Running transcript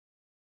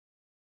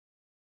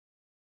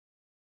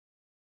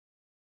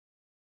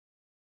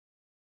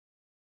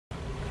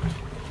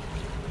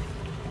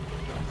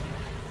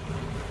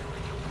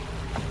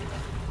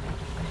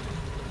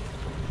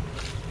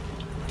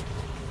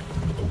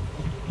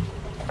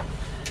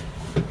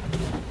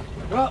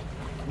Well,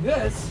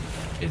 this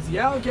is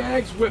the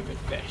Gags Whip It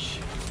fish.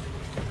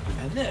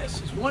 And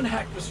this is one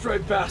heck of a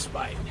striped bass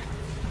bite.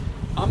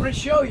 I'm going to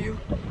show you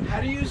how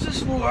to use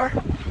this lure,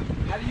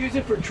 how to use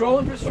it for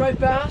trolling for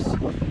striped bass,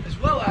 as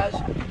well as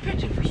for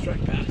pitching for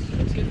striped bass.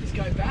 Let's get this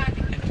guy back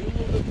and do a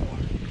little bit more.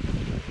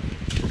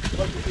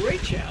 But a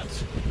great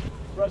chance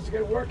for us to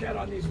get a workout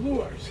on these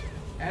lures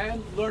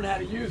and learn how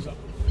to use them.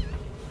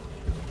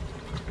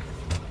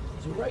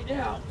 So right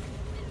now,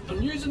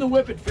 I'm using the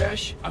Whip It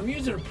fish. I'm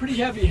using a pretty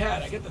heavy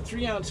head. I got the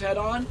 3-ounce head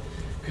on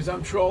because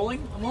I'm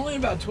trolling. I'm only in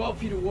about 12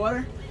 feet of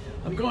water.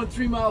 I'm going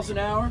 3 miles an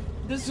hour.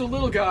 This is a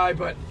little guy,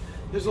 but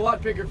there's a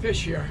lot bigger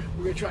fish here.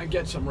 We're gonna try and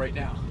get some right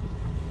now.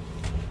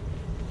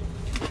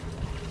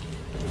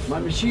 My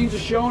machines are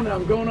showing and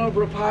I'm going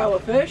over a pile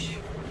of fish.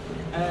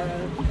 And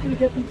I'm just gonna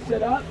get these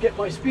set up, get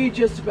my speed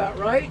just about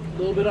right, a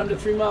little bit under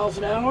 3 miles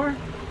an hour.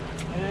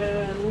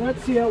 And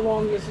let's see how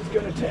long this is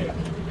gonna take.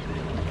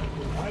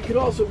 I could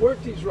also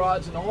work these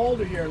rods in the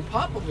holder here and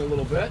pop them a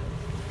little bit.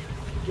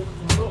 Give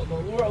them the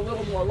lure a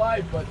little more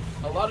life, but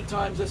a lot of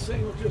times this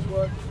thing will just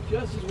work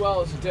just as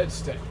well as a dead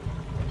stick.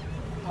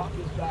 Pop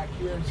this back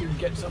here and so you can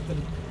get something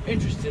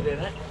interested in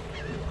it.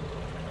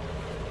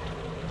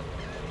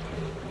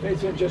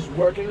 Basically, I'm just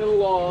working it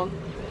along.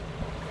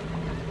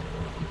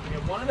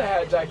 And one of the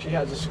heads actually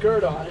has a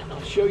skirt on it, and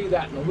I'll show you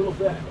that in a little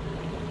bit.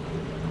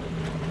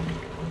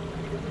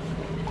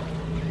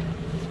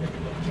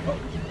 Oh,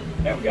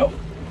 there we go.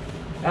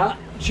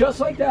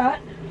 Just like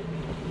that.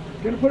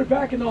 Gonna put it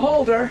back in the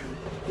holder.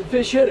 The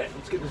fish hit it.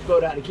 Let's get this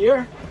boat out of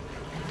gear.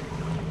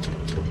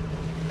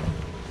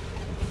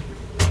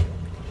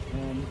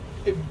 And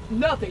if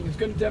nothing is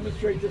going to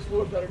demonstrate this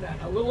lure better than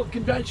that. A little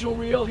conventional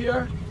reel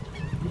here,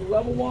 with a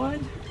level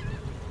wind.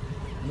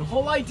 And the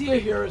whole idea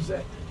here is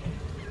that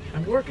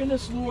I'm working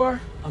this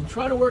lure. I'm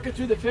trying to work it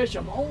through the fish.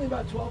 I'm only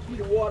about 12 feet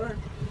of water.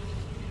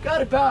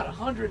 Got about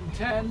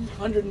 110,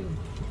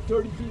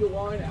 130 feet of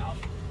line out.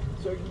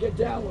 So you can get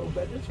down a little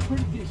bit. It's a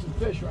pretty decent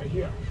fish right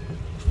here.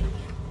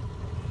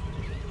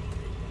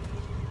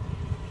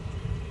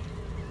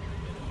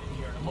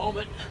 Here in a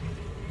moment.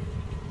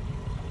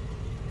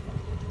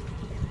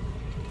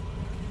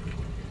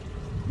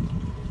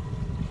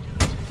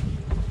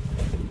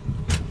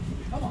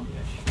 Come on,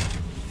 fish.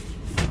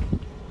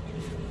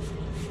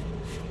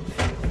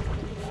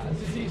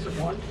 That's a decent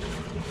one.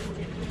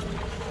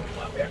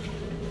 Up here.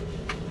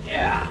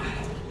 Yeah.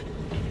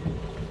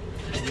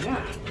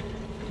 Yeah.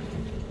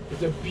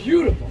 It's a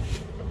beautiful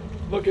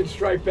looking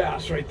striped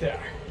bass right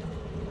there.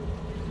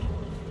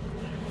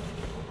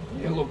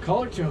 Get a little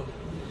color to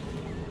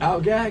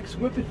him. Gags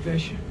Whip It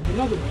fish.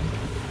 Another one.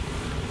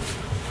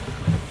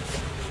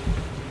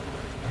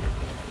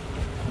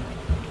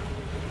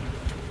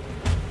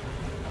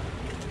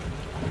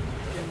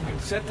 And we can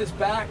set this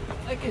back,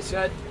 like I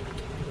said,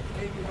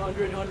 maybe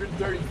 100,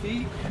 130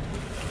 feet.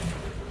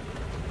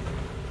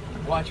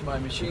 Watch my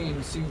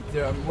machine, see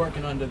there I'm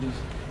working under these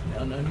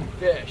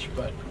fish,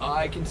 but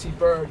I can see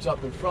birds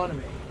up in front of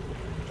me,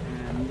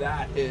 and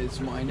that is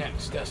my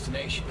next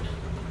destination.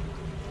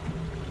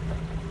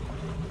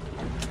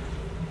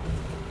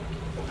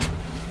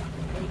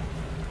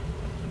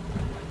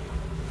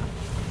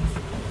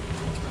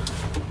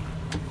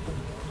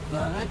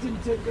 That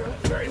didn't take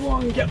very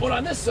long to get one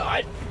on this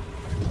side.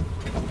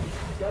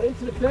 Got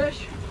into the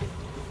fish,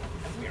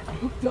 and we are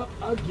hooked up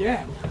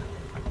again.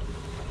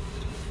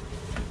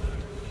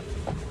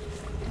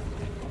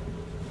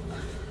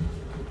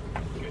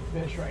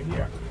 Fish right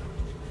here.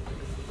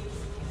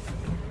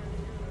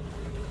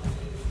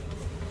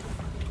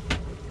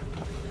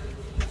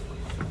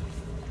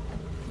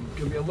 It's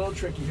gonna be a little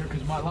tricky here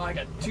because my line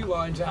got 2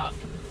 lines out.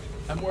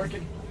 I'm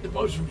working, the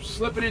boat's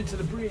slipping into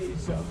the breeze,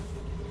 so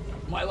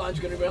my line's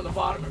gonna be on the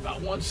bottom in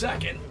about 1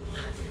 second.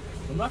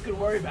 I'm not gonna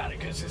worry about it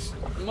because it's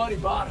muddy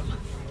bottom,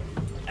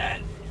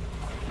 and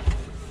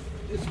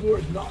this lure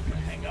is not gonna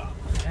hang up.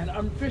 And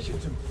I'm fishing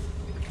some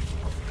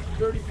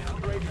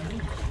 30-pound braid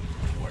fish.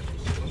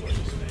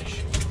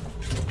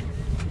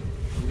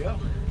 Go.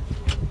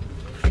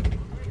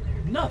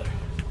 Another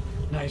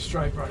nice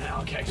striper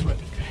on Gags Whip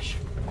It fish.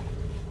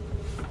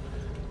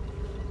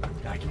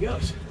 Back he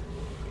goes.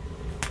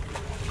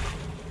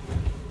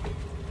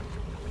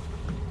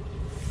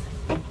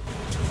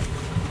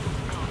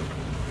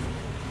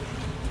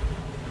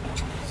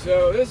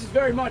 So this is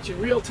very much in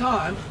real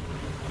time.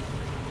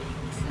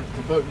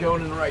 The boat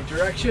going in the right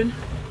direction.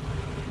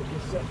 Get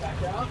this set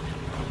back out.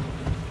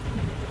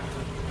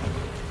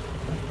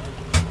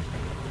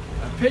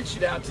 Pitched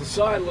it out to the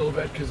side a little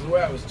bit because of the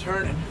way I was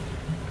turning,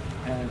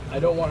 and I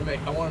want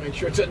to make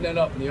sure it doesn't end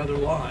up in the other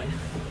line.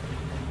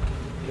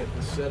 Get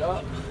this set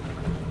up.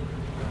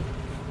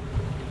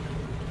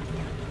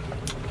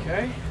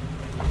 Okay.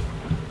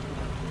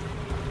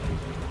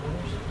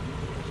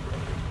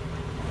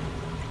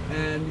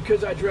 And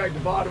because I dragged the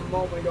bottom a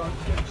moment ago, I'm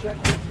just going to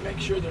check this to make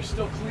sure they're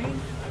still clean.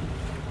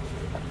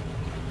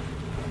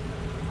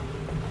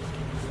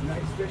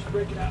 Nice fish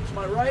breaking out to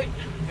my right.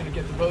 I'm going to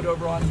get the boat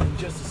over on him in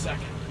just a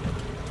second.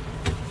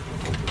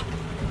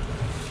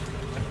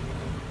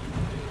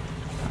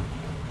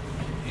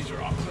 These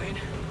are all clean.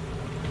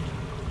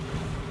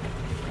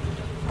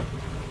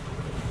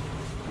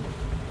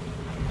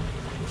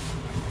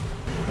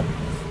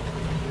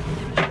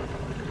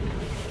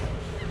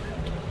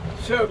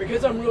 So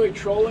because I'm really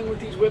trolling with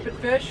these whippet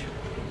fish,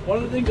 one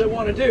of the things I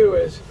want to do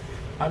is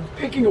I'm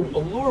picking a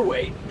lure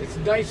weight that's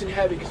nice and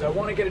heavy because I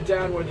want to get it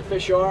down where the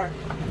fish are.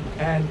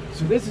 And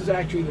so this is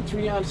actually the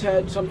 3-ounce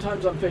head.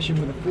 Sometimes I'm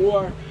fishing with a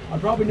 4. I'll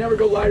probably never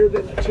go lighter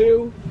than a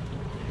 2.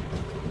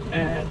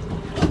 And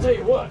I'll tell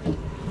you what,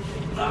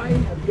 I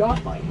have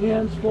got my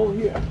hands full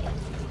here.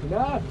 So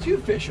now I have 2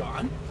 fish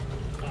on.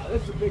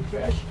 This is a big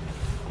fish.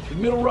 The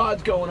middle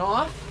rod's going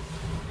off.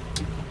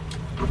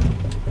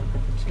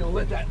 Just gonna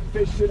let that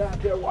fish sit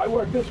out there while I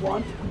work this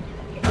one.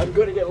 I'm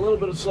gonna get a little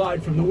bit of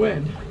slide from the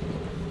wind.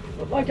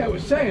 But like I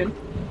was saying,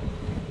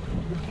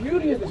 the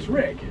beauty of this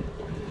rig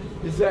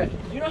is that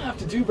you don't have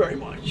to do very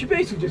much. You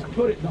basically just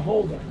put it in the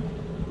holder,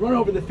 run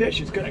over the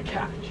fish, it's gonna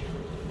catch.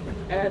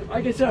 And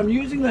like I said, I'm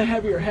using the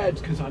heavier heads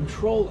because I'm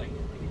trolling.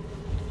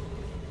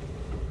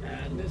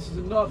 And this is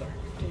another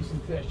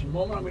decent fish. In a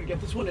moment, I'm gonna get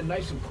this one in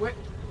nice and quick.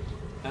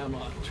 I'm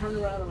gonna turn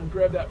around and I'm gonna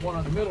grab that one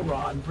on the middle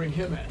rod and bring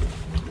him in.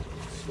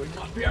 Swing him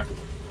up here.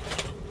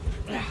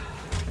 Yeah,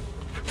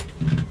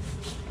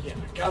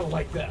 gotta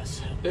like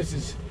this. This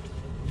is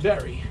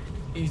very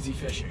easy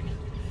fishing.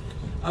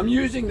 I'm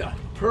using the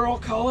pearl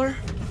color.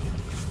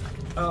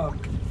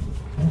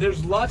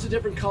 There's lots of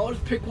different colors.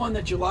 Pick one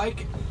that you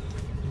like.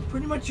 I'm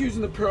pretty much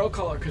using the pearl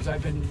color because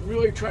I've been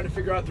really trying to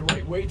figure out the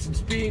right weights and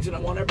speeds, and I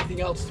want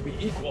everything else to be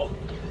equal.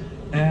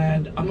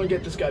 And I'm gonna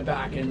get this guy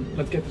back, and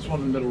let's get this one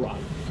in the middle rod.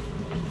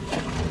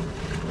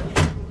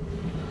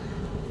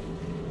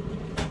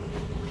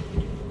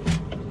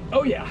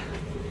 Oh yeah,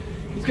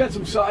 he's got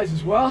some size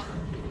as well.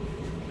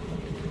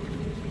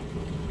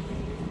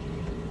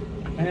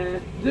 And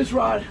this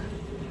rod,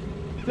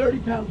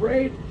 30-pound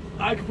braid,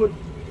 I can put a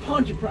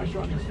punch of pressure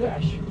on this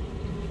fish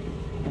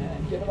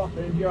and get him up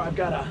in here. I've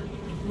got a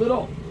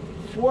little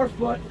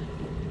 4-foot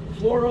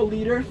fluoro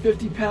leader,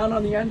 50-pound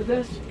on the end of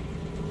this,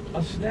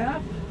 a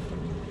snap,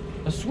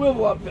 a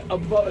swivel up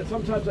above it.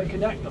 Sometimes I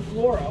connect the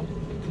fluoro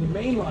to the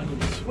main line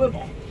with a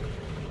swivel.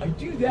 I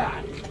do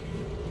that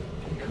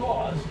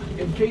because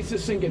in case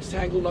this thing gets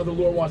tangled, another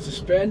lure wants to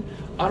spin,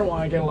 I don't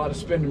want to get a lot of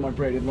spin in my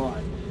braided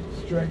line.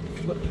 Straight,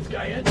 flip this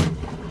guy in.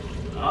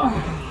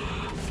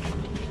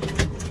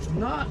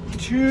 Not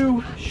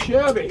too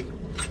shabby.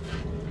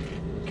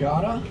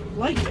 Gotta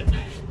like it.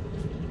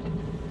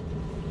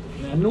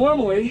 Now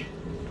normally,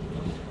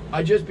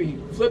 I'd just be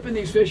flipping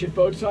these fish at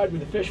both sides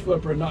with a fish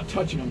flipper and not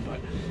touching them, but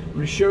I'm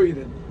gonna show you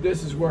that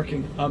this is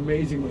working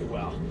amazingly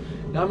well.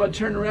 Now I'm gonna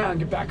turn around and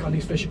get back on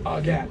these fish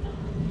again.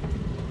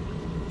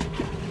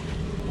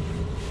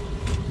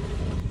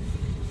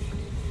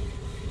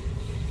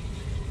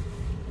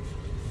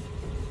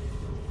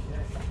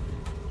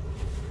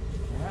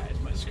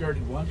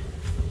 Skirted one.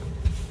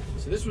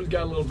 So this one's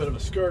got a little bit of a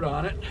skirt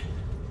on it.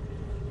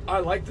 I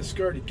like the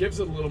skirt, it gives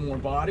it a little more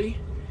body.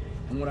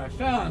 And what I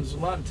found is a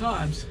lot of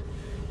times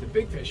the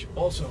big fish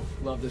also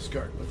love this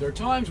skirt, but there are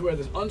times where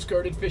the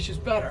unskirted fish is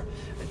better.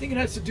 I think it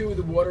has to do with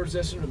the water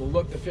resistance or the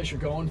look the fish are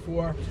going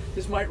for.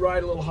 This might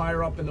ride a little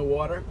higher up in the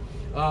water,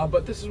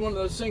 but this is one of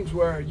those things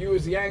where you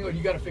as the angler,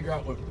 you got to figure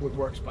out what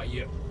works by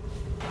you.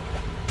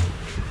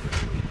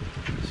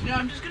 So now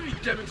I'm just going to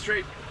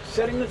demonstrate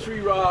setting the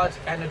 3 rods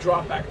and the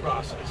drop back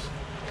process.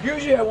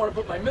 Usually I want to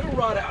put my middle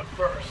rod out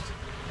first.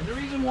 And the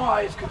reason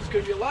why is because it's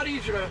going to be a lot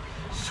easier to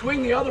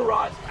swing the other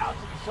rods out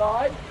to the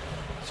side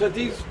so that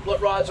these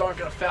rods aren't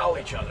going to foul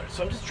each other.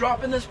 So I'm just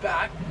dropping this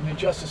back. Let me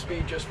adjust the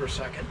speed just for a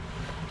second.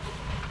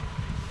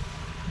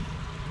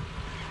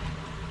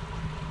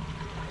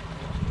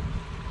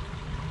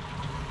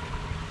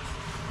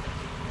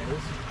 Okay, this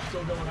is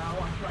still going out. I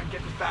want to try and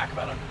get this back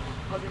about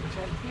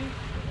 110 feet.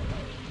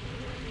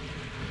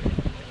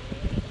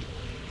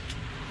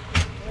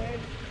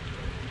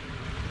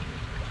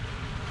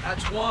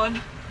 That's one.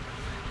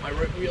 My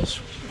right wheel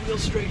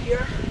straight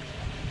here.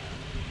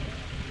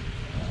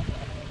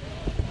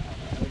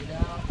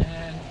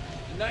 And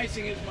the nice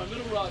thing is my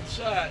middle rod's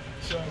set,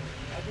 so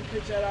I can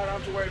pitch that out. I don't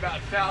have to worry about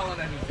fouling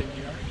anything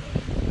here.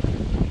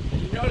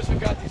 And you notice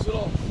I've got these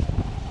little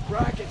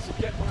brackets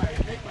that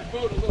make my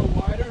boat a little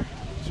wider.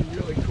 These are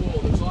really cool.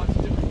 There's lots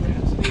of different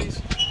brands of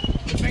these.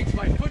 It makes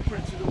my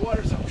footprint through the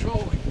waters I'm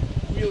trolling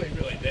really,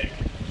 really big.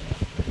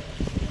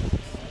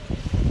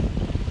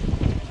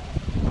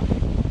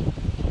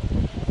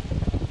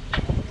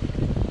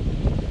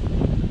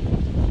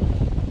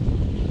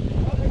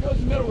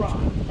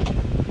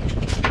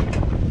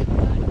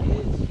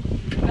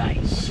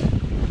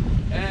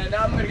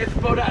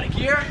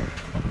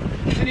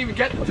 Didn't even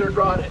get the 3rd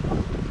rod in.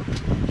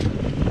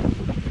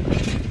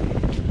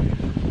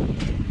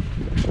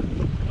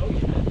 Oh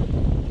yeah.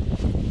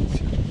 Let's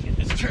see if we can get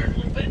this turned a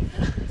little bit.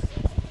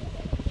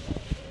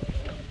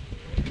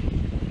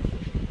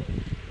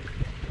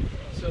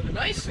 So the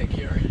nice thing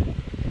here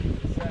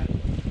is that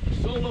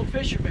solo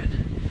fisherman,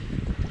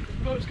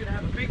 the boat's gonna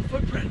have a big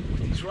footprint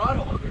with these rod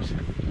holders.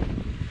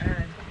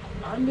 And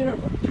I'm gonna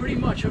pretty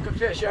much hook a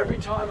fish every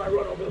time I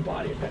run over the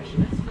body of fish.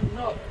 And that's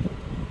another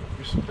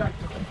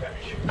respect of the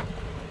fish.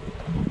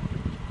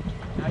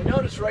 I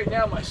notice right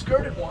now my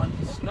skirted one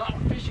is not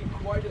fishing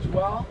quite as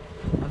well.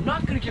 I'm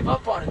not going to give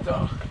up on it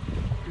though,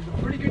 because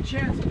I'm pretty good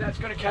chance that that's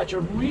going to catch a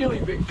really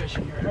big fish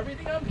in here.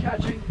 Everything I'm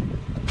catching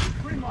is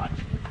pretty much,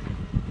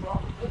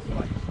 well, this is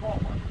like a small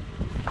one.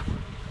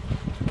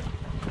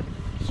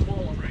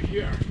 Small one right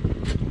here.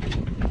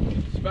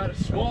 It's about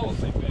as small as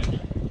they've been.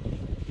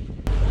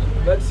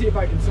 Let's see if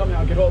I can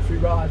somehow get all 3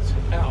 rods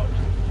out.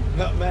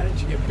 Not manage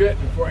to get bit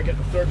before I get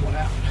the 3rd one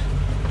out.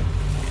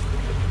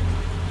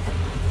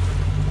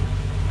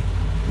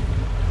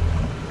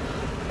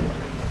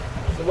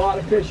 There's a lot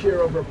of fish here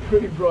over a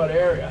pretty broad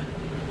area.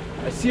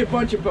 I see a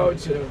bunch of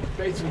boats that have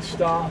basically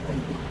stopped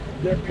and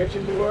they're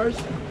pitching lures.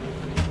 It's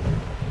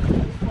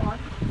fun.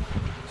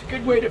 It's a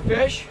good way to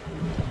fish.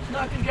 It's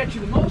not going to get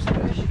you the most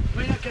fish. It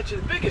may not get you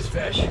the biggest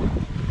fish.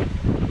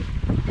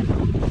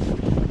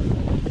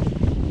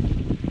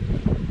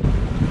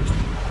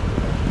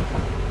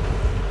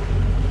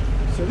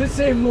 So this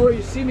same lure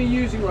you see me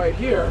using right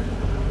here,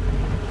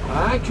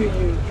 I actually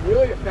used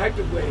really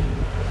effectively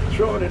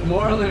throwing in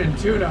marlin and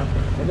tuna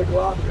in the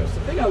Galapagos.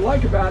 The thing I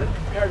like about it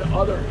compared to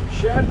other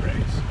shad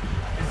rigs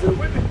is the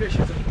whippet fish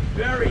has a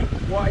very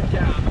wide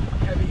gap,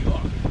 heavy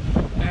hook,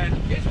 and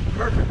it's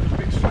perfect for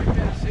big strike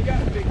bass. They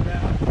got a big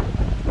mouth.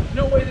 There's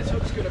no way this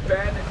hook's going to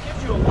bend. It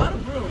gives you a lot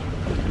of room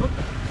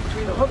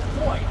between the hook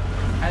point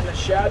and the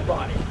shad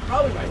body.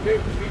 Probably my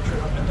favorite feature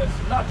of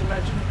this, not to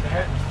mention the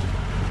head is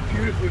just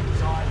beautifully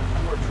designed and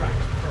the lure track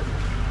is perfect.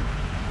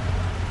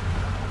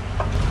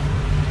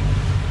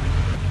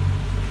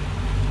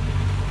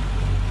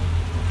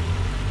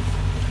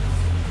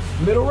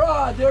 Middle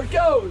rod, there it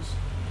goes.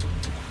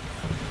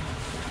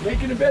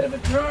 Making a bit of a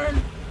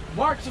turn,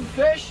 mark some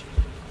fish,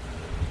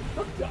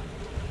 hooked up.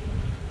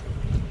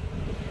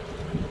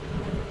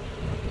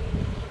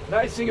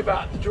 Nice thing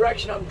about the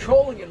direction I'm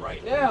trolling in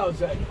right now is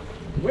that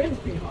the wind's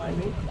behind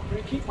me. I'm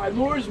going to keep my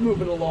lures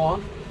moving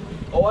along.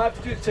 All I have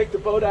to do is take the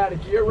boat out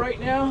of gear right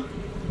now.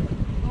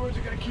 The lures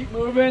are going to keep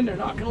moving. They're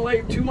not going to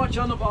lay too much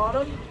on the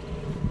bottom.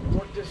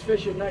 Work this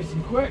fish in nice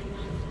and quick.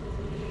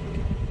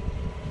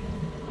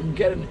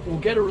 We'll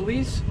get a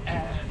release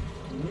and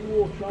we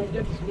will try and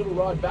get this middle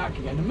rod back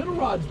again. The middle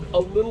rod's a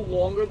little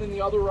longer than the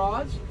other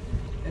rods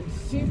and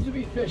seems to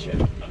be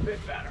fishing a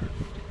bit better.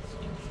 Let's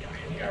get this guy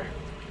in here.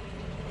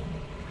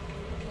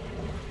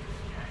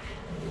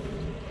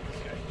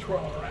 This guy's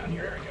twirling around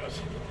here. There he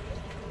goes.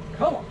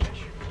 Come on,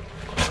 fish.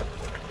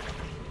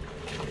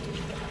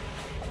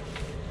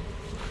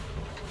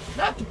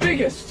 Not the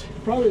biggest,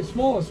 probably the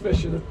smallest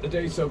fish of the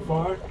day so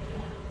far,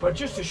 but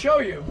just to show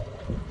you,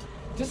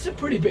 this is a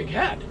pretty big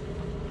head.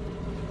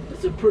 This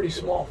is a pretty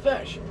small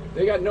fish.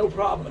 They got no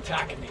problem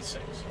attacking these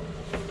things.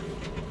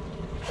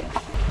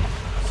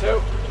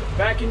 So,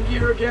 back in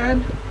gear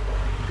again.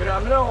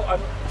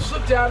 I'm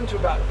slipped down into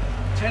about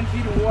 10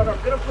 feet of water.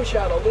 I'm gonna push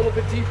out a little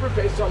bit deeper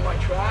based on my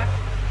track.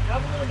 I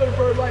have a little bit of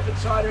bird life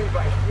inside of me,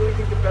 but I really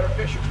think the better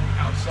fish are from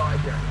outside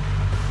here.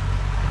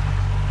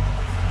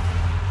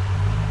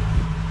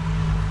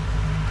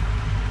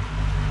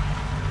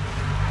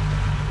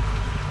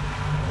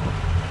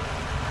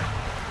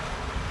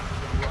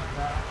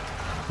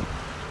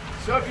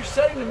 So if you're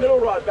setting the middle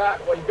rod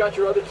back while you've got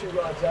your other 2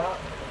 rods out,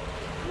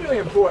 it's really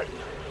important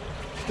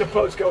that the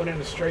boat's going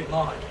in a straight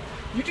line.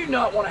 You do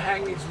not want to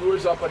hang these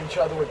lures up on each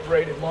other with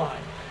braided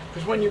line,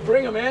 because when you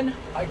bring them in,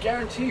 I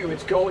guarantee you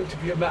it's going to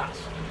be a mess.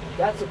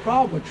 That's the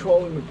problem with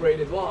trolling with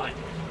braided line.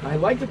 I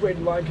like the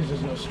braided line because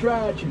there's no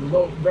stretch and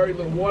very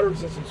little water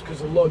resistance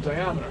because of low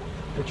diameter,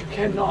 but you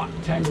cannot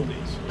tangle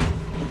these.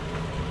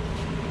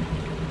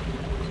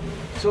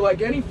 So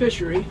like any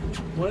fishery,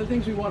 one of the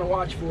things we want to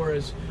watch for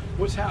is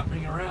what's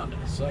happening around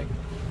us. Like,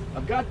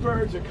 I've got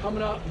birds that are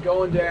coming up and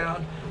going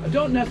down. I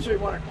don't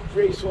necessarily want to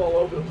race all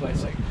over the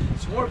place. Like,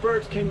 some more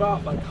birds came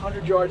off like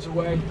 100 yards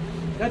away.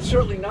 That's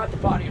certainly not the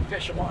body of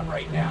fish I'm on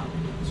right now.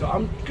 So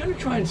I'm going to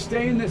try and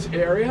stay in this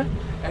area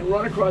and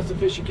run across the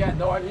fish again.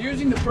 Though I'm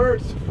using the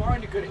birds to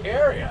find a good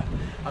area,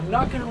 I'm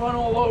not going to run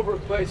all over the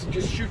place and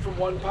just shoot from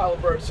one pile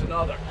of birds to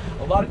another.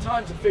 A lot of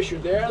times the fish are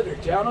there, they're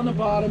down on the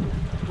bottom,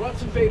 brought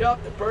some bait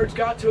up, the birds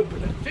got to it,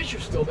 but the fish are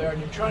still there and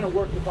you're trying to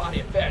work the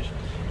body of fish.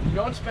 You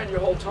don't spend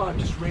your whole time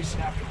just racing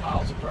after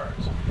piles of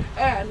birds.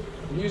 And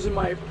I'm using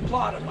my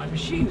plot on my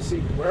machine to see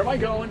where am I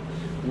going,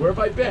 where have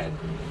I been,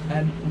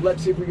 and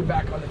let's see if we get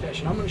back on the fish.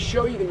 And I'm going to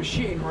show you the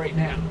machine right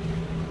now.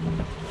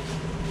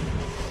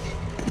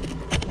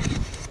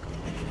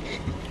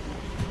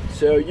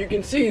 So you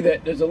can see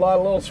that there's a lot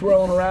of little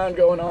swirling around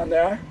going on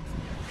there.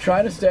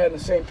 Trying to stay on the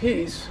same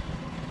piece.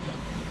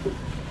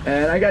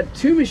 And I got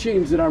 2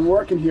 machines that I'm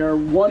working here.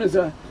 One is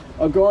a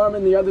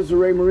Garmin, the other's a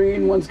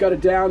Raymarine. One's got a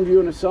down view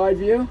and a side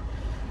view.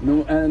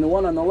 And the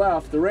one on the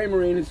left, the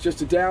Raymarine, is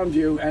just a down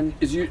view, and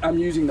I'm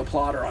using the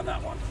plotter on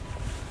that one.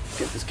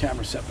 Get this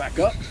camera set back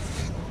up.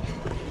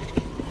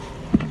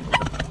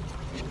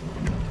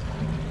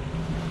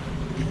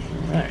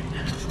 All right.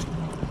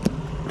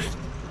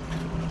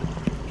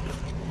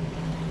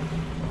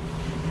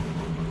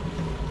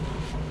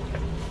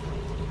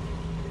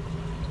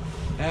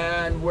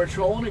 And we're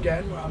trolling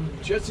again. I'm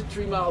just at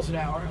 3 miles an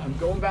hour. I'm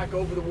going back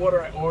over the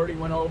water I already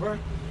went over,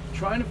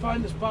 trying to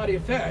find this body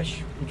of fish,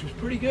 which was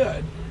pretty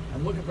good.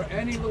 I'm looking for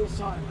any little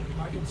sign. Like if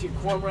I can see a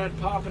cormorant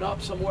popping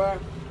up somewhere,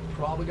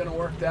 probably gonna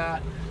work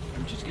that.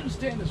 I'm just gonna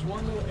stay in this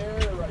one little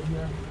area right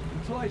here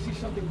until I see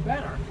something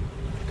better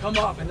come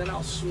up, and then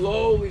I'll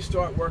slowly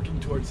start working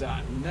towards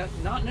that. And that's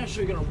not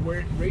necessarily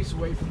gonna race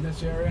away from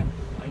this area.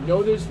 I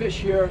know there's fish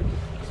here.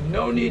 There's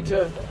no need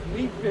to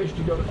leave fish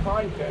to go to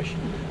find fish.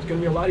 It's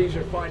gonna be a lot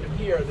easier to find them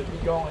here than me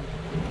going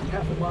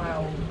half a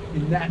mile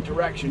in that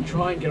direction,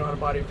 try and get on a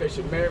body of fish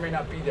that may or may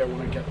not be there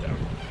when I get there.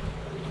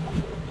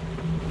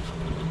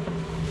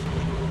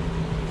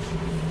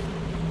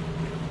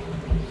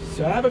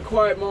 So I have a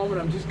quiet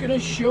moment. I'm just going to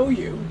show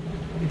you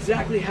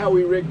exactly how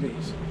we rig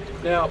these.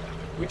 Now,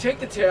 we take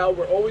the tail.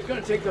 We're always going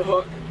to take the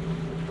hook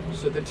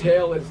so the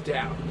tail is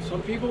down.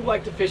 Some people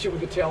like to fish it with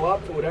the tail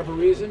up for whatever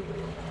reason.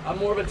 I'm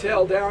more of a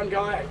tail down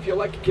guy. I feel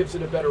like it gives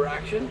it a better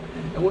action.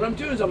 And what I'm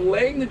doing is I'm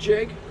laying the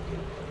jig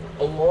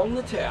along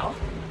the tail,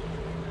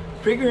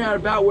 figuring out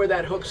about where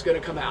that hook's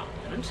going to come out.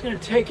 And I'm just going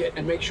to take it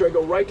and make sure I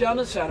go right down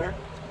the center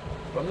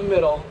from the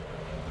middle,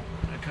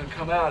 and it can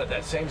come out at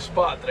that same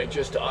spot that I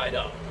just eyed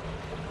up.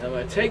 And I'm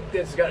going to take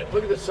this,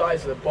 look at the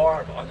size of the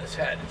barb on this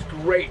head. It's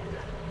great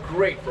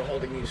for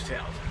holding these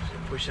tails. I'm just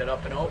going to push that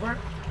up and over.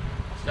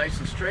 It's nice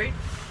and straight,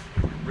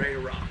 ready to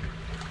rock.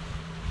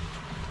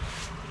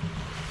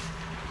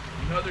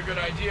 Another good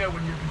idea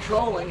when you're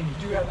controlling and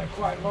you do have that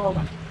quiet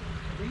moment,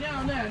 every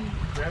now and then,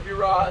 grab your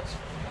rods,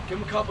 give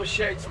them a couple of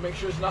shakes to make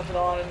sure there's nothing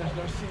on it, there's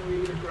no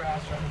seaweed or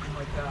grass or anything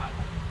like that.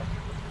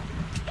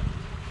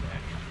 Okay,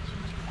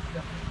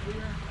 definitely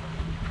clear.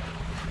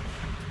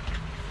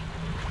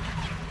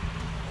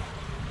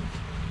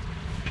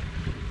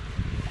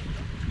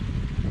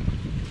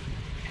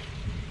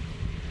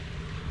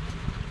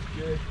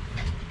 Good.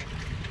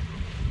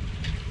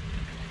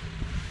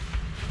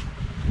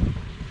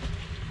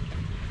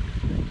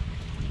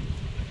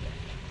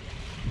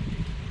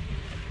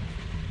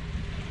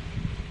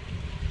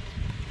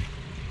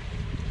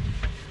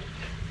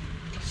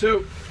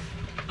 So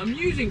I'm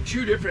using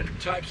two different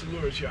types of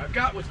lures here. I've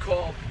got what's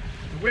called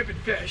the Whip It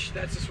fish.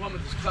 That's this one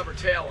with this clever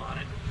tail on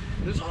it.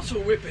 And there's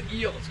also a Whip It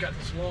eel. It's got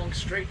this long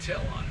straight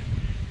tail on it.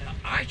 Now,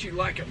 I actually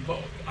like them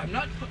both. I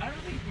don't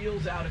think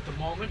eels out at the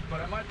moment, but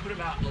I might put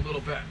them out in a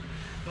little bit.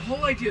 The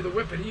whole idea of the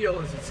Whip It eel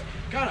is it's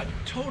got a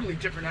totally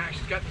different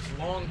action. It's got this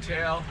long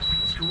tail.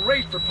 It's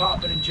great for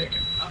popping and jigging.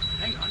 Oh,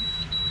 hang on.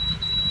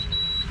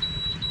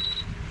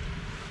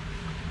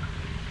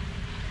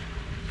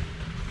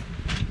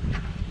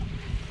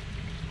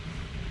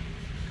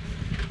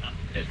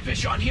 There's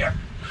fish on here.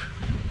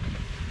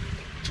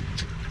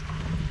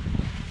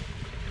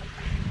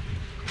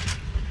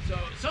 So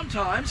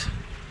sometimes,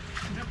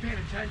 if you're not paying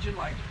attention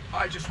like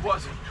I just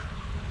wasn't,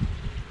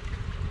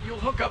 you'll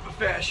hook up a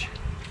fish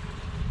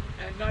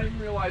and not even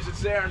realize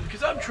it's there. And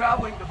because I'm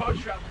traveling, the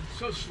boat's traveling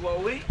so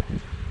slowly,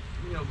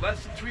 you know,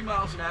 less than 3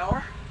 miles an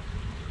hour,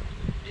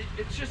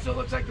 it's just, it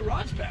looks like the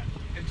rod's bent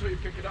until you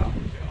pick it up.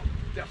 You know,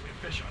 definitely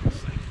a fish on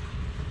this thing.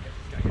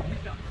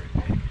 He's not very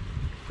big.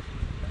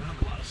 I don't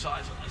have a lot of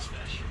size on this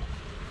fish.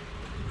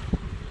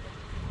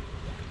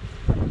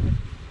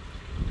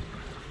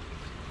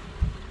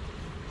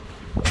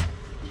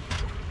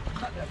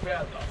 Not that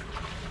bad though.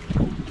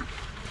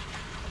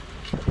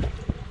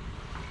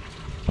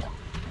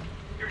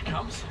 Here he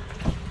comes.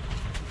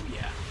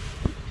 Yeah.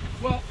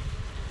 Well,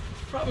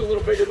 probably a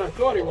little bigger than I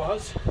thought he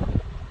was.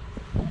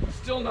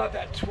 Still not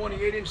that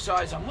 28-inch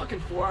size I'm looking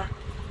for,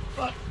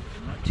 but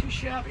not too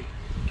shabby.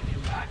 Get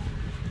him back.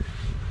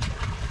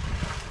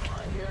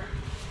 Right here.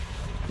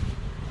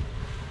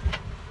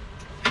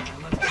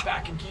 And let's get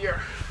back in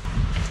gear.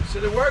 So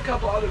there were a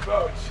couple other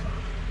boats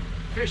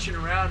fishing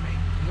around me.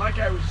 And like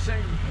I was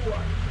saying before,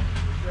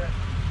 that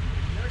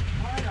they're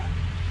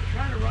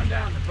trying to run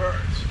down the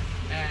birds.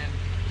 And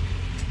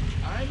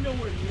I'm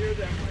nowhere near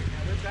them right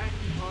now. They're back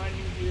behind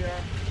me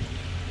here.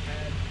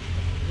 And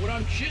what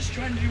I'm just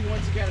trying to do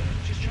once again is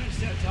I'm just trying to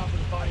stay on top of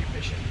the body of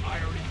fish that I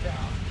already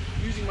found,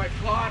 using my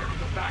plotter to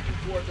go back and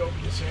forth over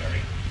this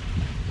area.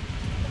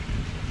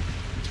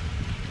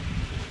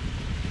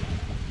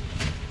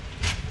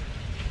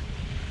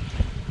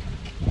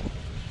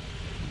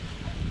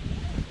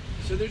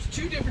 So there's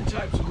two different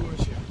types of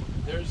lures here.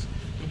 There's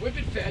the Whip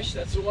It fish,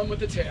 that's the one with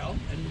the tail,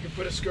 and you can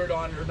put a skirt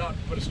on it or not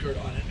put a skirt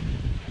on it.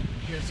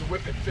 Here's the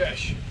Whip It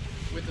fish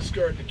with the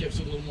skirt that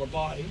gives it a little more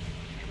body.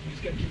 You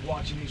just gotta keep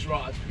watching these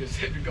rods because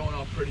they've been going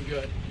off pretty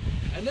good.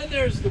 And then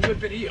there's the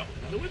Whip It eel.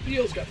 Now the Whip It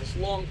eel's got this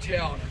long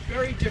tail and a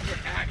very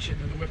different action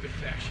than the Whip It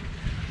fish.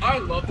 I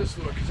love this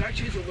lure because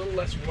actually it's a little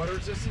less water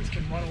resistance,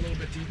 can run a little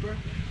bit deeper.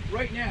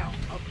 Right now,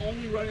 I'm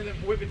only running the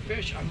Whip It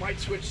fish. I might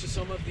switch to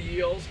some of the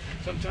eels.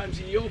 Sometimes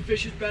the eel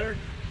fishes better.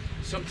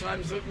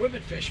 Sometimes the Whip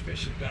It fish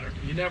fishes better.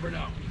 You never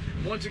know.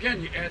 And once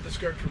again, you add the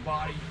skirt for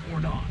body or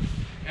not.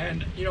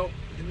 And you know,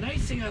 the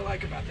nice thing I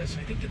like about this,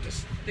 I think that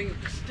this thing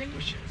that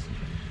distinguishes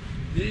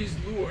these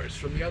lures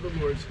from the other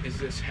lures is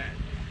this head.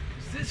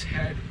 This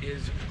head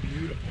is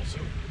beautiful. So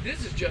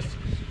this is just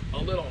a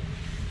little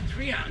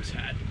 3-ounce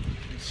head.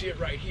 You can see it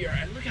right here.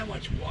 And look how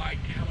much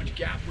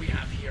gap we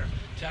have here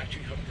to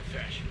actually hook the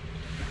fish.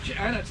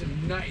 And it's a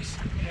nice,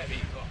 heavy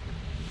hook.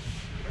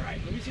 All right,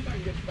 let me see if I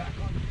can get you back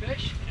on the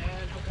fish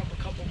and hook up a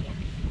couple more.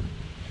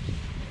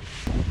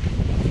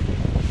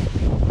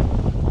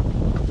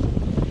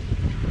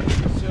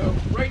 So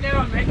right now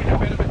I'm making a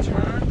bit of a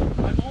turn.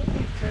 I'm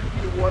only 10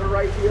 feet of water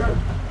right here.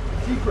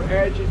 The deeper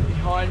edge is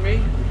behind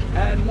me.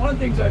 And one of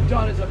the things I've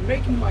done is I'm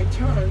making my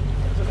turn.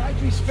 So I've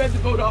actually sped the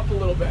boat up a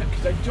little bit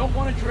because I don't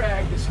want to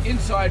drag this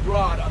inside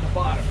rod on the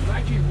bottom. I'm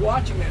actually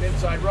watching that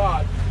inside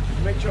rod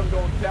to make sure I'm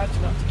going fast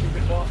enough to keep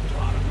it off the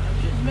bottom.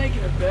 I'm just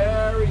making a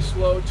very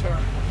slow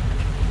turn.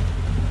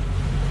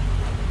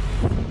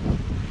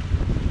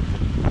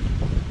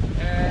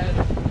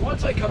 And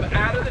once I come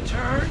out of the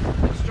turn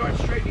and start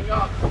straightening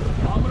up,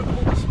 I'm going to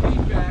pull the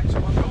speed back. So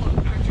I'm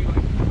going actually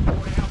like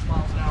 4.5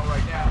 miles an hour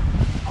right now.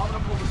 I'm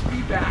going to pull the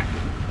speed back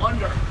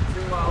under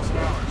 3 miles an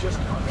hour, just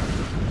under.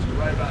 So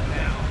right about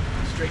now,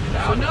 straighten it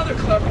out. So another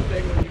clever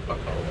thing when you,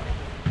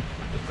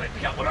 looks like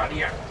we got one on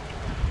here.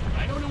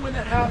 I don't know when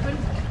that happened.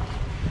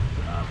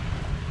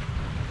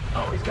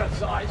 Oh, he's got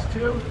size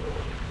too.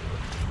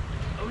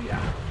 Oh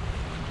yeah.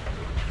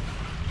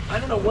 I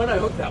don't know when I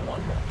hooked that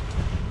one.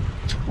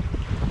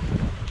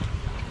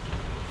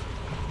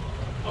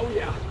 Oh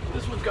yeah,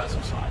 this one's got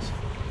some size.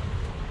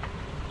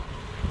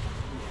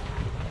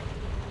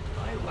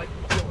 I like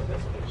doing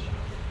this fish.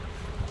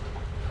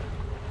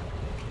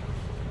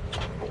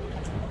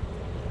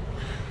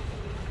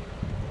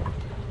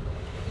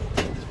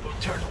 This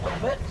boat turned a little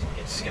bit so you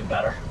can see him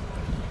better.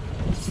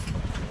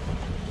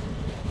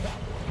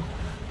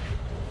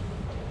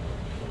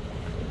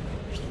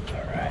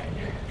 All right.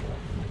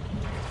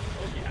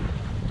 Oh yeah.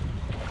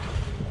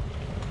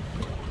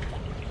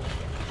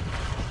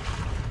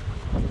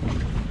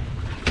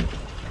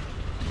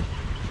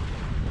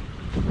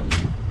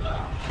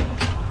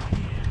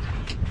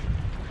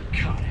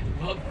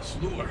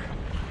 Lure.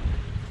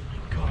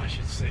 Gosh,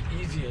 it's the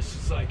easiest.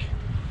 It's like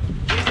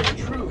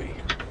truly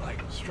like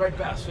striped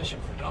bass fishing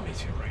for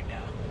dummies here right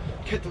now.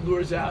 Get the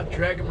lures out,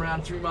 drag them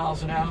around 3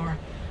 miles an hour,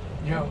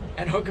 you know,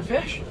 and hook a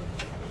fish.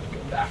 Go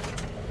back.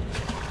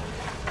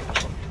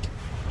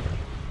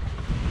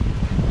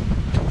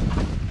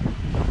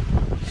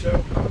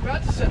 So I'm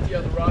about to set the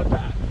other rod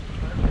back.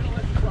 I'm going to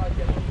let the rod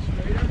get a little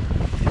straighter.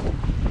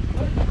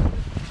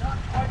 Not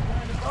quite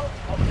behind the boat.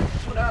 I'll take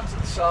this one out to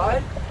the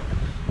side.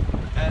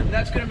 And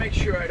that's going to make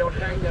sure I don't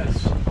hang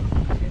this in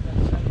that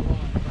center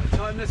line. By the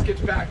time this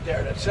gets back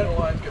there, that center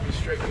line is going to be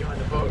straight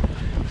behind the boat.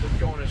 So it's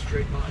going in a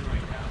straight line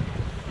right now.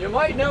 You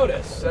might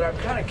notice that I'm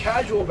kind of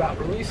casual about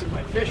releasing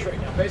my fish right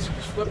now, basically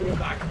just flipping them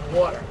back in the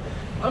water.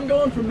 I'm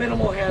going for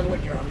minimal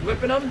handling here. I'm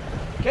whipping them,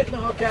 getting the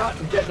hook out,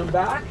 and getting them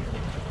back.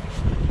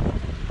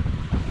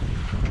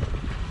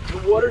 The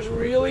water's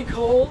really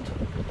cold.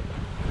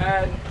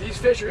 And these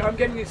fish I'm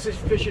getting these fish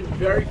fishing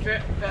very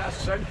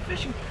fast, so I'm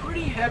fishing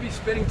pretty heavy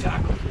spinning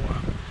tackle for them.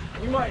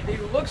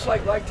 It looks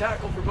like light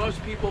tackle for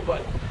most people,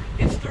 but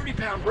it's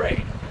 30-pound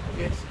braid.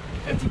 It's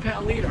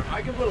 50-pound leader.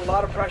 I can put a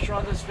lot of pressure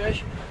on this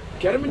fish,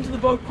 get them into the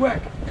boat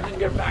quick, and then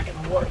get them back in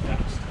the water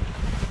fast.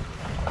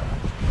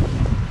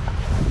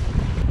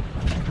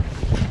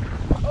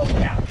 Oh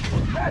yeah,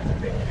 that's a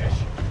big fish.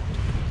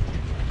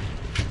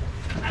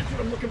 That's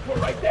what I'm looking for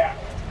right there.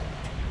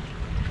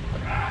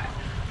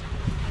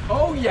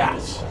 Oh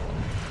yes,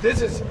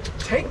 this is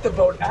take the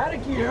boat out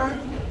of gear.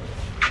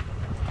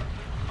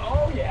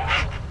 Oh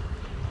yeah.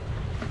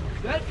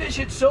 That fish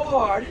hit so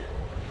hard,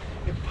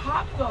 it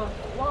popped the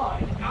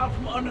line out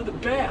from under the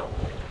bail.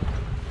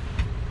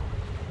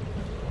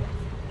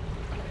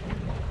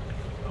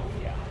 Oh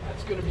yeah,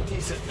 that's gonna be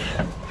decent.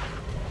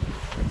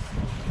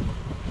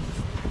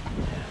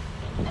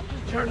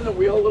 Just turning the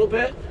wheel a little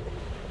bit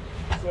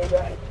so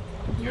that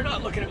you're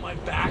not looking at my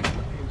back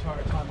the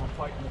entire time I'm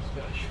fighting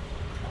this fish.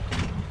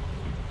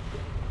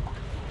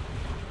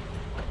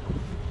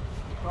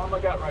 The problem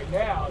I got right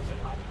now is that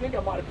I think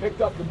I might have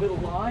picked up the middle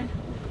line.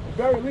 At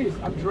the very least,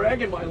 I'm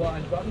dragging my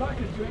lines, but I'm not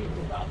going to do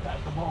anything about that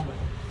at the moment.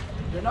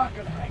 They're not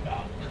going to hang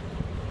up.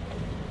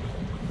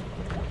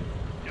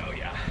 Oh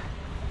yeah,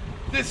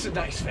 this is a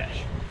nice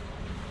fish.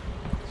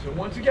 So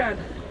once again,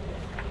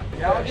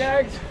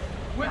 Gags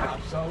Whip It.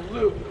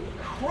 Absolutely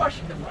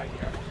crushing them right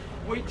here.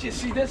 Wait till you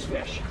see this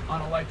fish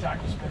on a light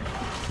tackle spinner.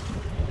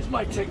 This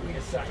might take me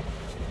a second.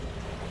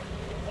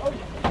 Oh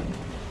yeah.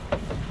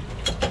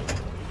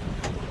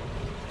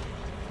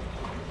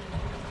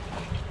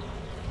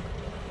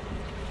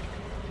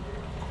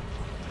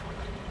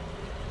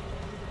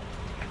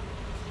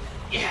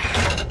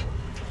 Yeah,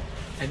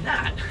 and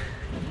that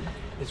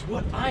is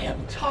what I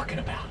am talking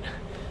about.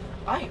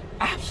 I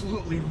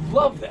absolutely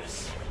love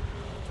this.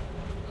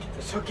 Get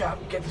this hook out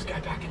and get this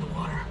guy back in the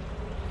water.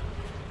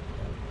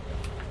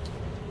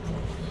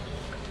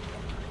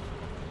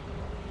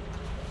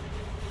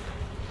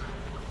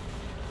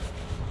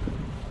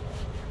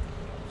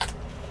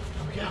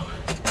 There we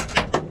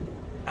go.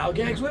 Our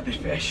Gag's Whip It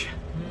fish.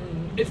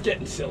 It's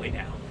getting silly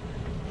now.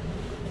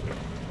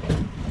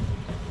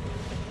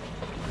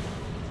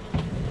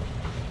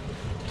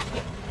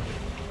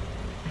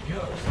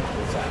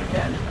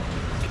 Again.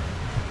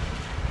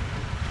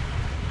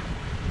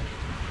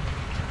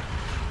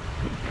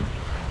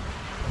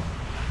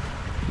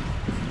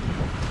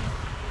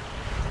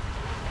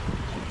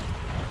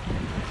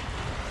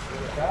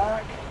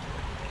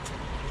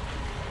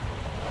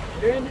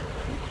 in. Let's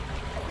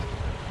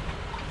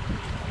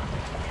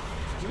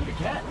do it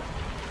again.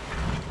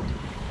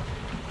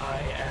 I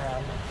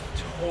am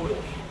totally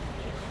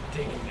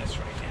digging this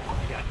right now.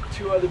 I got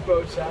 2 other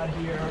boats out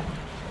here.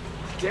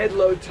 Dead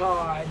low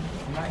tide.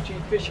 I'm actually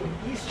fishing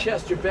in East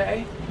Chester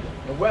Bay,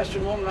 in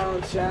western Long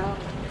Island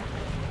Sound.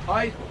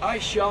 I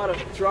shot at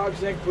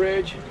Throgs Neck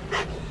Bridge.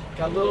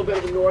 Got a little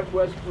bit of a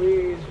northwest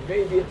breeze.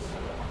 Maybe it's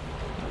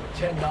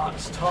 10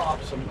 knots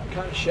tops. I'm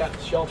kind of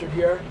sheltered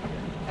here.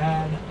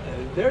 And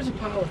there's a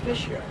pile of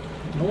fish here.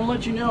 I want to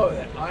let you know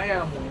that I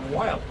am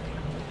wildly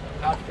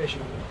out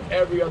fishing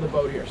every other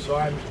boat here. So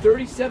I'm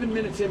 37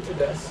 minutes into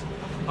this.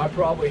 I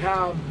probably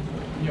have,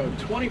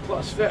 20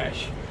 plus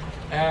fish,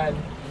 and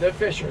the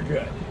fish are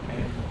good.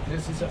 And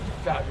this is a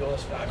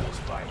fabulous, fabulous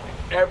fight.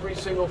 Every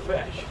single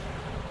fish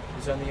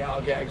is on the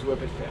Gags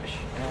Whip It fish.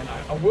 And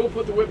I will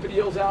put the Whip It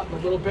eels out in a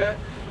little bit,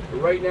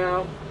 but right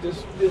now,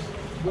 this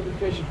Whip It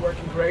fish is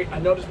working great. I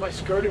noticed my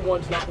skirted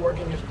one's not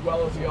working as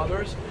well as the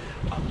others.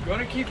 I'm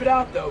gonna keep it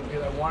out though,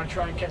 because I want to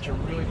try and catch a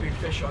really big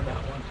fish on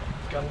that one.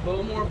 It's got a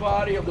little more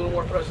body, a little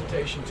more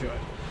presentation to it.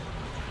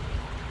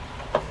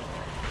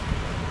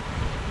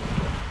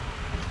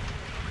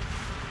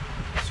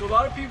 So a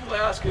lot of people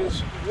ask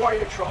is, why are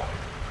you trolling?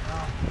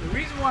 The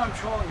reason why I'm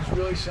trolling is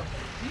really simple.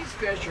 These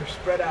fish are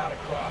spread out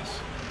across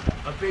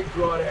a big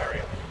broad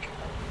area.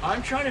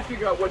 I'm trying to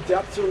figure out what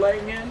depths they're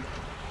laying in,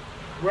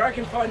 where I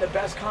can find the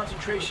best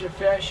concentration of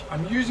fish.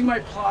 I'm using my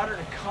plotter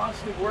to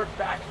constantly work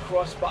back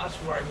across spots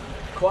where I've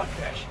caught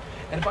fish.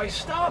 And if I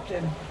stopped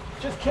and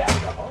just cast,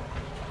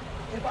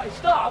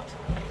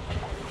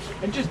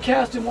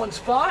 in one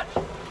spot,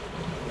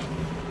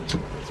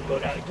 let's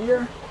boat out of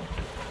gear,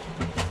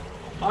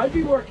 I'd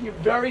be working a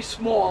very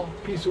small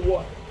piece of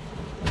water.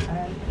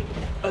 And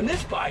on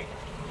this bite,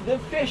 the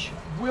fish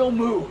will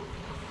move.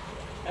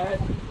 And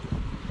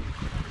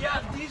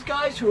yeah, these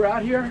guys who are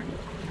out here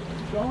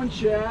throwing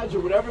shads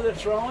or whatever they're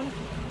throwing,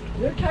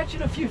 they're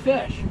catching a few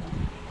fish.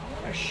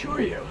 I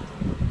assure you,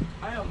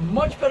 I am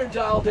much better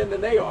dialed in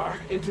than they are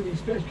into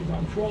these fish because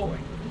I'm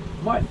trolling.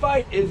 My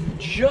fight is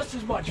just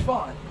as much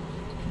fun,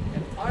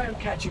 and I am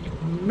catching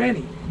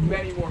many,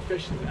 many more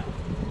fish than them.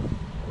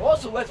 It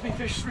also lets me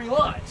fish 3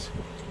 lines.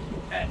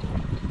 And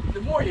the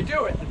more you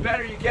do it, the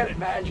better you get at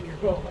managing your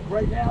boat. Like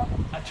right now,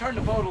 I turned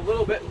the boat a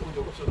little bit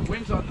so the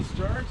wind's on the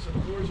stern, so the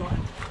lures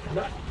aren't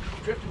not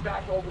drifting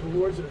back over the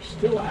lures that are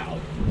still out.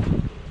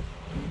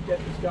 Get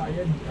this guy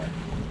in here.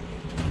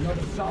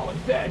 Another solid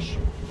fish.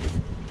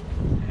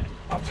 And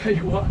I'll tell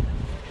you what,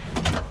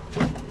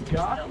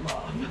 gotta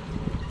love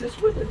this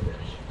Whip It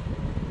fish.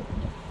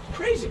 It's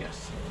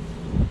craziness.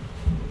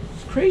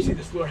 It's crazy,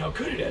 this lure, how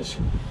good it is.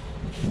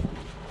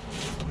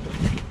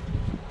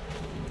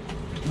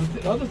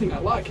 The other thing I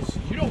like is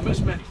you don't miss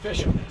many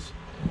fish on this.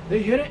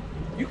 They hit it,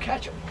 you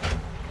catch them.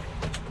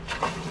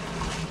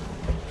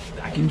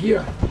 Back in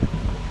gear.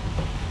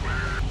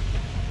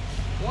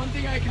 One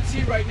thing I can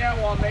see right now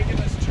while I'm making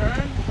this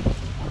turn,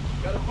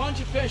 got a bunch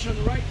of fish on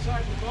the right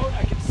side of the boat.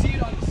 I can see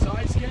it on the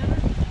side scanner.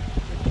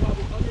 It's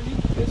probably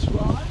underneath this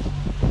rod.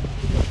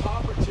 We'll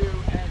pop or two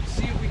and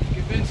see if we can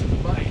convince them to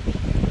bite.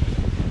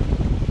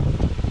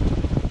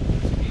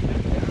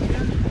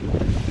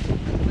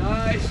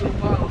 Nice little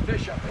pile of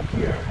fish up in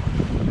here.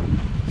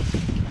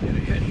 Get a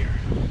hit here.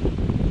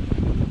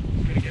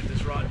 I'm gonna get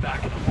this rod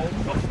back in the hole.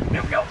 Oh,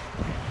 there we go.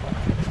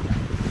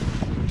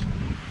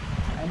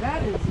 And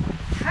that is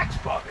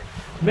textbook.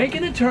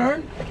 Making a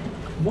turn,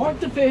 mark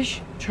the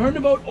fish, turn the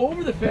boat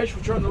over the fish,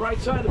 which are on the right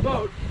side of the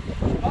boat,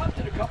 popped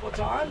it a couple of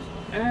times,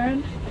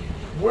 and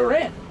we're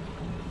in.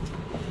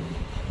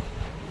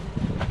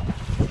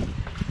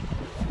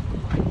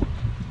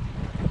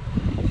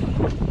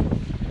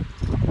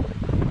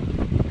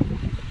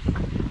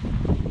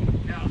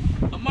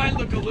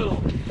 Look a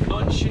little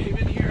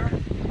unshaven here.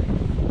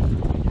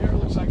 Hair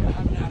looks like I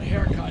haven't had a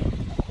haircut in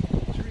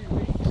 3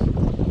 weeks.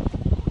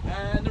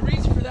 And the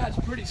reason for that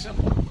is pretty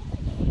simple.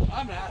 I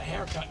haven't had a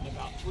haircut in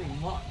about 3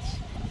 months.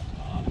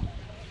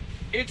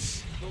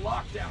 It's the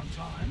lockdown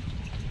time.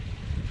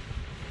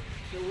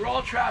 So we're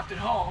all trapped at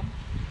home.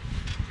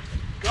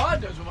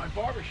 God knows when my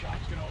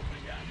barbershop's going to open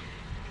again.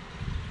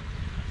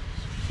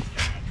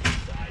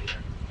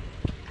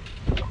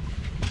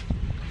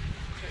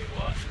 Tell you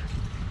what.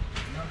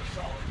 Another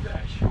solid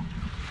fish.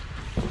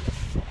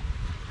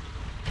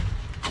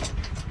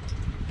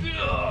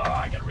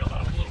 I gotta reel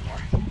that up a little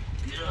more.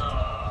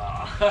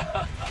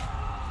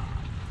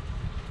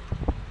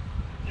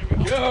 There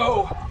we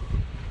go.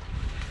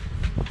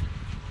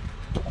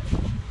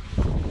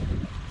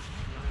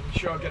 I'm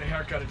sure I'll get a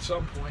haircut at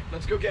some point.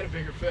 Let's go get a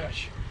bigger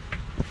fish.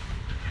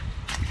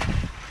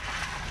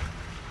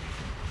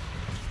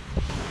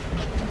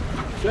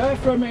 So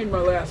after I made my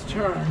last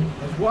turn,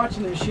 I was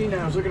watching the machine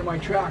and I was looking at my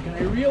track, and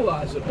I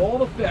realized that all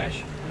the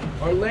fish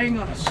are laying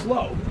on a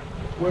slope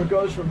where it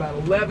goes from about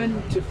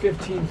 11 to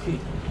 15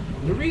 feet.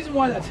 And the reason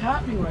why that's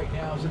happening right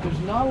now is that there's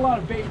not a lot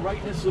of bait right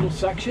in this little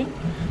section,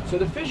 so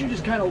the fish are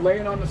just kind of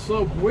laying on the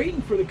slope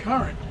waiting for the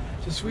current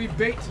to sweep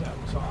bait to them.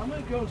 So I'm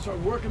going to go and start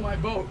working my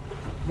boat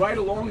right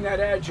along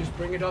that edge, just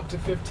bring it up to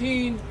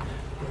 15,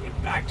 bring it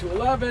back to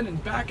 11,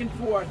 and back and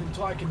forth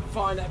until I can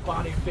find that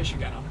body of fish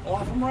again. I'm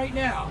off them right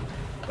now,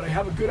 but I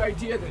have a good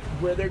idea that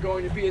where they're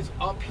going to be is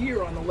up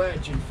here on the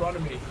ledge in front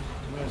of me.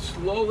 I'm going to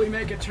slowly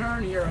make a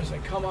turn here as I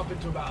come up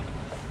into about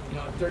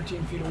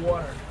 13 feet of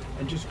water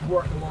and just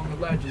work along the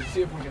ledge and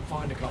see if we can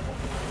find a couple.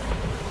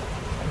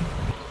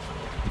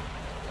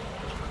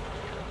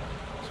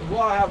 So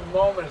while I have a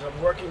moment as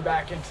I'm working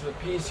back into the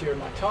piece here,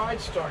 my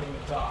tide's starting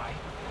to die.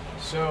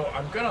 So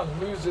I'm going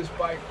to lose this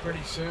bite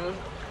pretty soon,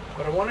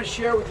 but I want to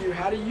share with you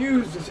how to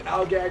use this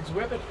Gag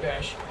Whip It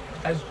fish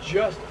as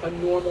just a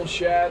normal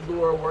shad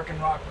lure, working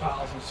rock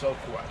piles and so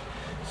forth.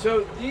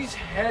 So these the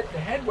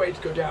head weights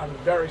go down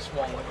very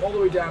small, like all the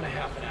way down to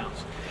 ½ an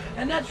ounce.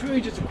 And that's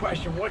really just a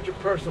question of what your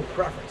personal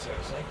preference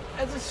is. Like,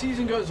 as the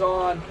season goes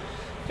on,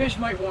 fish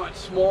might want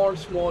smaller and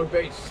smaller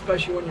baits,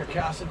 especially when you're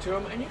casting to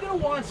them, and you're going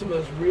to want some of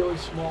those really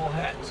small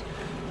heads.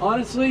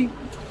 Honestly,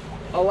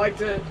 I like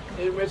to,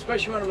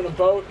 especially when I'm in a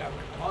boat, I'm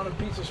on a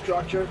piece of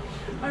structure,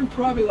 I'm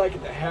probably like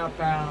at the ½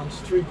 ounce,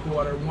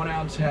 3/4, 1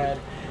 ounce head,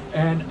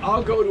 and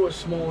I'll go to a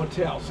smaller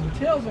tail. So the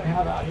tails I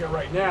have out here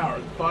right now are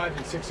 5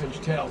 and 6 inch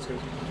tails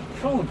because I'm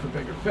trolling for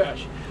bigger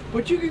fish.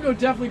 But you can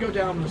definitely go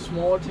down to the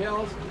smaller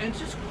tails, and it's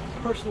just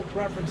personal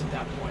preference at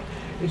that point.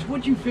 It's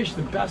what you fish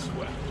the best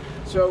with.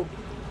 So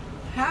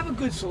have a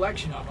good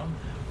selection of them,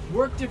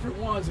 work different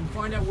ones, and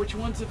find out which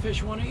ones the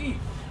fish want to eat.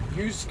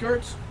 Use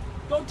skirts,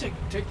 don't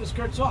take the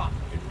skirts off.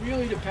 It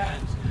really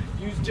depends.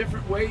 Use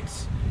different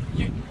weights.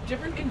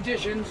 Different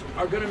conditions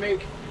are going to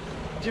make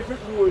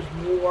different lures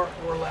more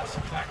or less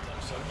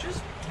effective. So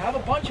just have a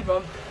bunch of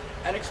them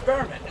and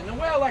experiment. And the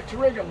way I like to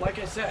rig them, like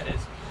I said,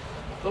 is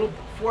a little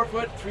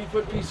 4-foot,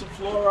 3-foot piece of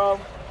fluoro.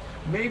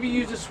 Maybe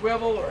use a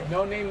swivel or a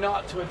no-name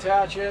knot to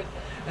attach it,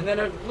 and then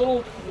a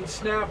little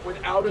snap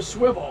without a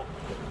swivel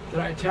that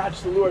I attach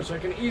to the lure, so I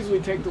can easily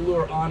take the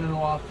lure on and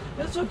off.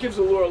 This will gives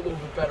the lure a little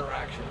bit better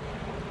action.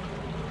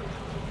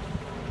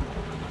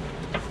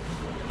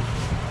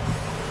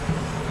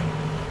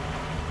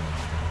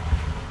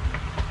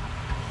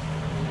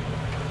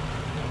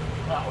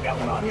 Oh, we got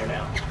one on here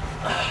now.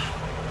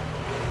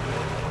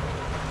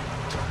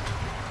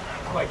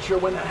 Not quite sure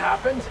when that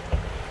happened.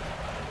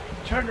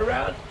 Turned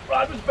around,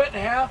 rod was bent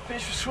in half,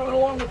 fish was swimming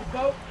along with the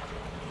boat.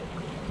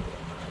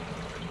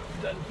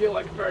 Doesn't feel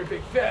like a very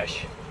big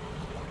fish.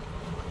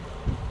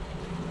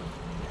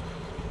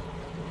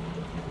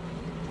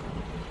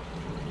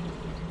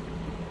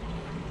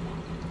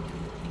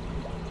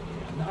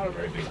 Not a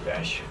very big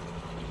fish.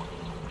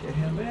 Get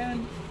him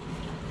in,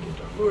 get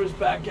the lures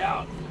back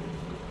out.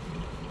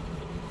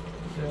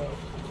 So,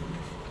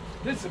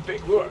 this is a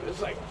big lure.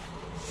 It's like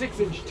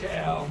 6-inch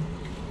tail,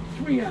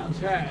 3 ounce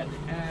head,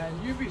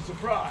 and you'd be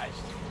surprised.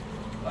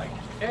 Like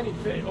any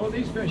fish, all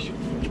these fish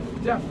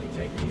definitely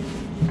take these.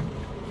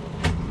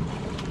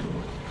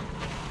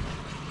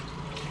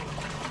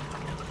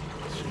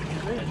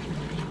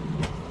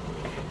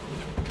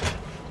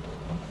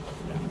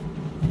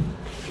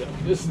 So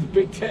this is the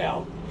big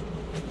tail,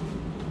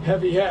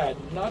 heavy head.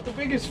 Not the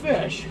biggest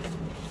fish,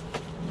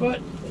 but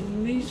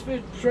these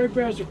striped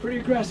bass are pretty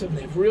aggressive.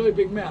 They have really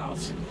big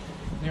mouths.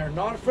 They are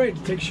not afraid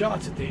to take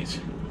shots at these.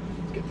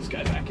 Let's get this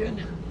guy back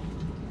in.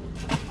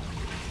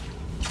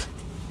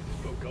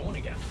 Go going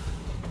again.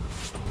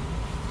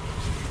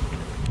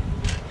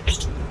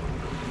 So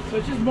I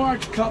just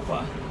marked a couple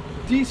of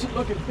decent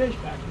looking fish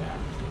back there.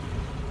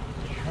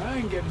 Try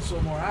and give us a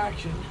little more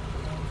action.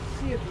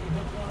 See if we can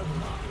hook one of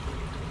them up.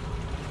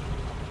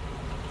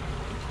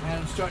 And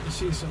I'm starting to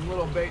see some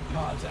little bait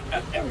pods.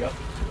 There we go.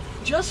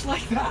 Just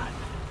like that.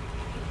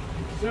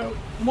 So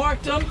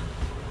marked them.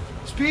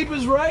 Speed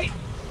was right.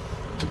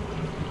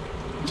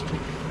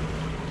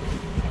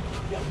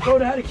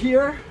 Boat out of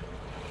here,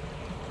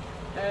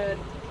 and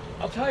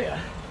I'll tell you,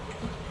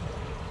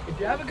 if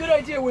you have a good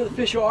idea where the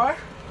fish are,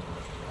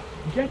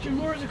 get your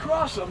lures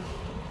across them,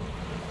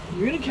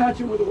 you're going to catch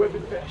them with a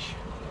whipping fish.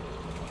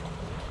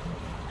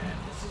 And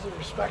this is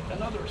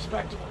another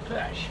respectable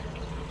fish.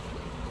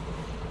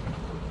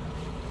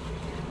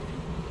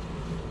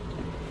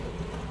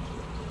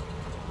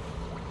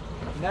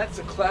 And that's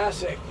a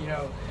classic,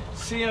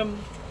 see them,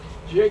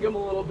 jig them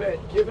a little bit,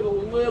 give it a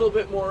little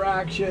bit more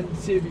action,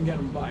 see if you can get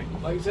them bite.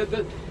 Like I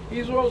said,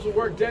 these lures will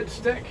work dead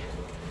stick,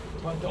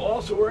 but they'll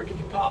also work if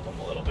you pop them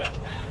a little bit.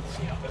 Let's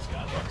see how this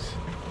guy looks.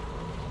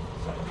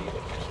 So he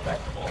looks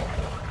respectable.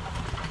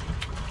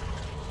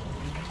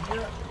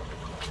 Yeah.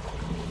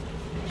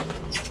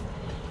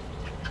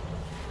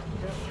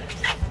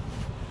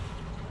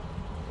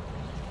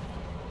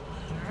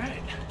 All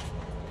right.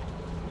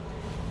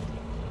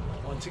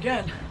 Once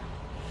again,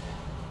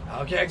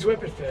 Gag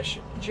Whip It fish,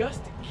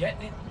 just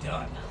getting it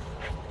done.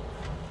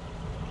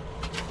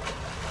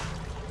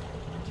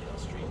 Tail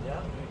straightened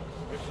out,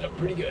 whipped it up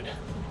pretty good.